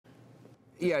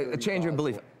Yeah, a change of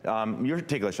belief. You're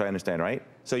ticklish, I understand, right?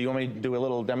 So you want me to do a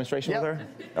little demonstration with her?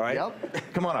 All right.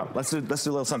 Yep. Come on up. Let's do a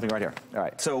little something right here. All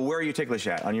right. So where are you ticklish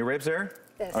at? On your ribs there?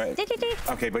 This. All right.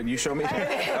 Okay, but you show me. All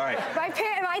right.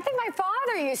 I think my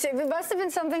father used to. It must have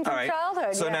been something from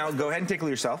childhood. So now go ahead and tickle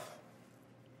yourself.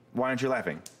 Why aren't you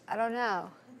laughing? I don't know.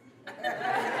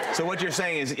 So what you're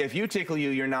saying is if you tickle you,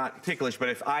 you're not ticklish, but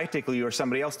if I tickle you or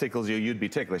somebody else tickles you, you'd be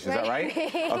ticklish. Is that right?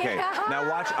 Okay. Now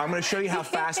watch. I'm going to show you how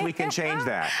fast we can change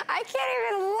that. I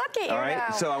can't even look at you. All right.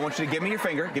 Now. So I want you to give me your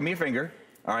finger. Give me your finger.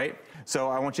 All right. So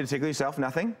I want you to tickle yourself.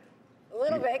 Nothing? A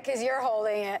little bit, because you're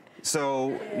holding it.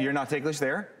 So you're not ticklish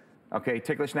there? Okay.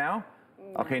 Ticklish now?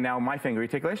 No. Okay. Now my finger. You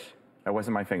ticklish? That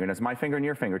wasn't my finger. That's my finger and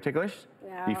your finger. Ticklish?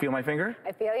 No. Do you feel my finger?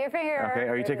 I feel your finger. Okay.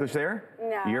 Are you ticklish there?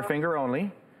 No. Your finger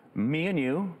only. Me and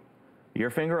you. Your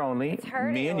finger only. It's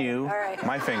hurting. Me and you. All right.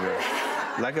 My finger.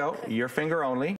 Let go. Your finger only.